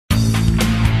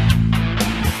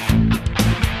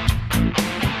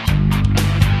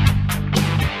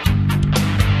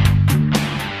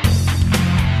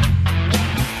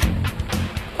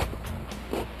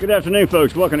Good afternoon,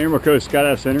 folks. Welcome to Emerald Coast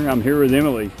Skydive Center. I'm here with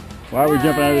Emily. Why are we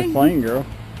jumping out of this plane, girl?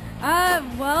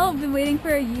 Well, I've been waiting for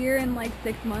a year and like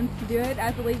 6 months to do it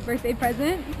as a late birthday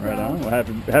present. So. Right on. Well,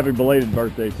 happy belated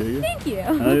birthday to you. Thank you.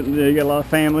 You got a lot of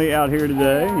family out here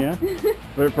today, yeah.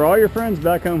 But for all your friends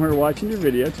back home who are watching your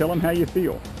video, tell them how you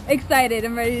feel. Excited.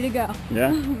 I'm ready to go. Yeah?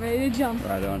 I'm ready to jump.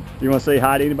 Right on. You want to say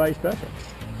hi to anybody special?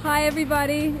 Hi,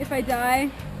 everybody. If I die,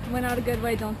 went out a good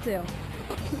way, don't sue.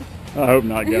 I hope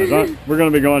not, guys. We're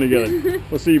going to be going together.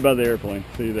 We'll see you by the airplane.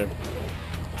 See you there.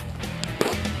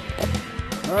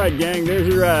 All right, gang, there's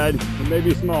your ride. It may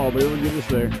be small, but it will get us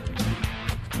there.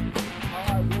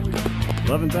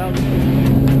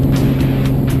 11,000.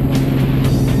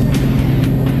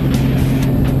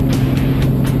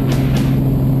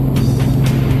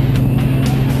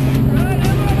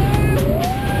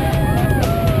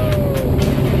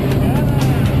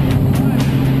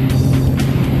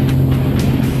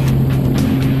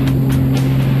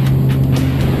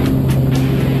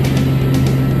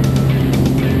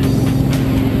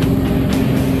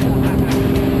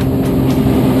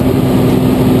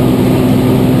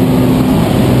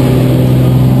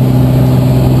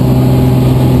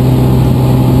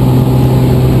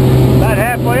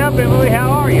 Emily, how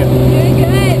are you? Doing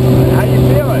good. How you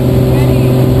feeling? Ready.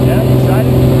 Yeah, you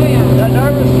excited? Oh, yeah. Not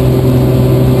nervous?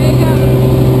 Here we go.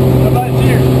 How about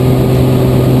you?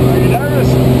 Are you nervous?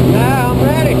 Nah, I'm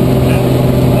ready. Yeah.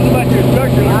 How about your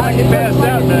instructor? Looks like you passed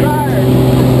out back there.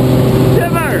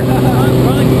 Timber! I'm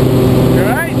running. You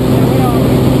alright?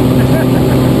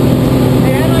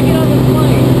 Hey, how do I get on this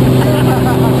plane?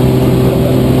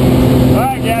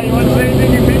 Alright, Gal, you want to say anything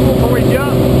to your people before we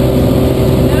jump?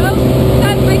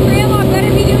 My grandma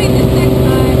better be doing this next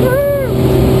time.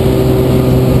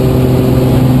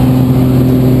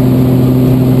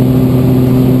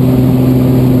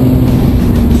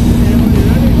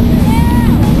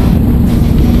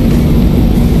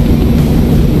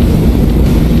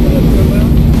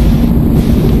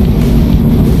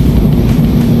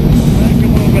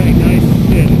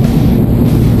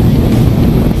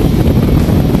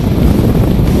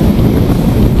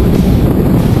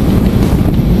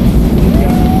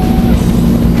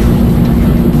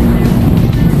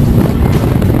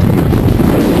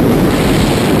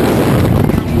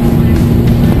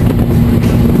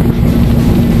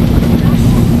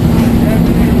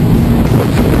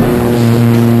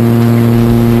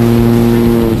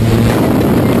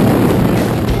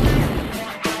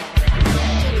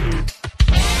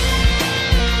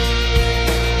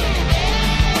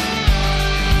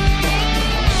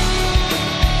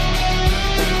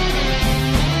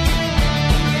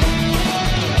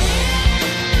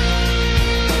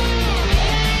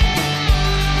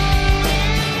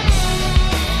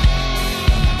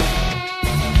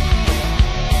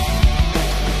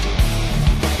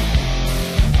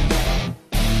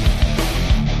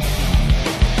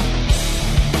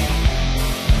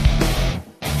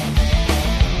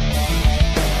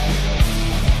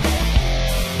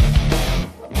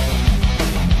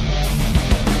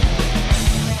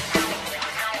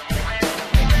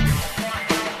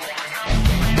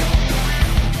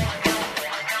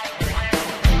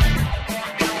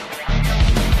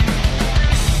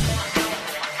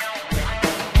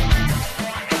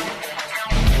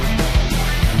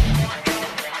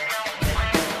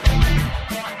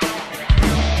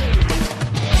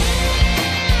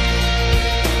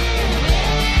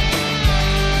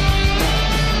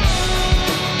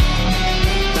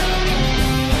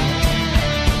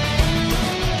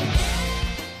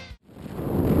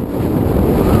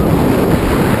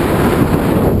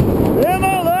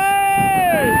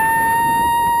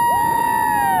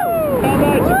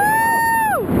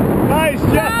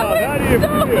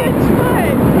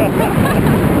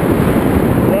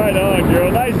 Right on,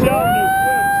 girl. Nice job on those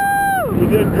flips. You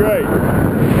did great.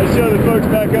 Let's show the folks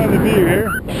back on the view here.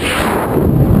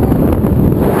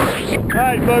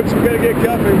 Alright, folks, we're going to get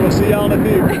comfy. We'll see y'all on the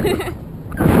view.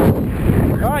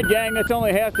 Alright, gang, that's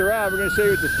only half the ride. We're going to show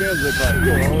you what the spins look like.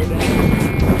 Go all the way down.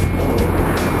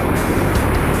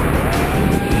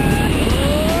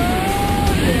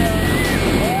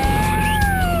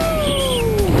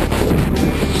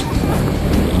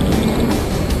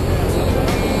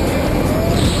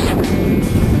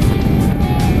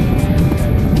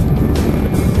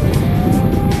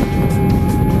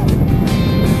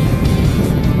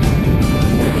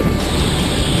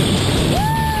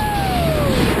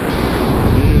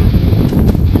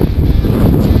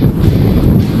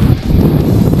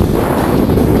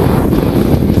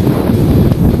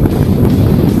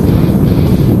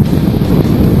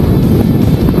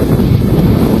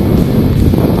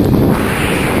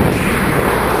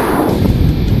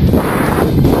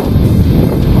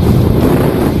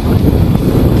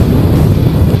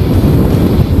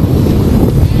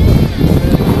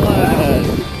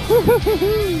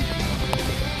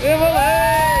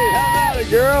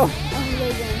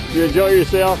 You enjoy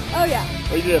yourself? Oh yeah.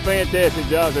 Well, you did a fantastic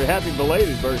job there. Happy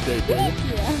belated birthday to you.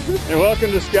 Yeah. And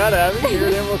welcome to skydiving here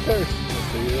at Emerald Coast. We'll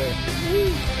see you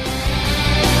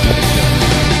there.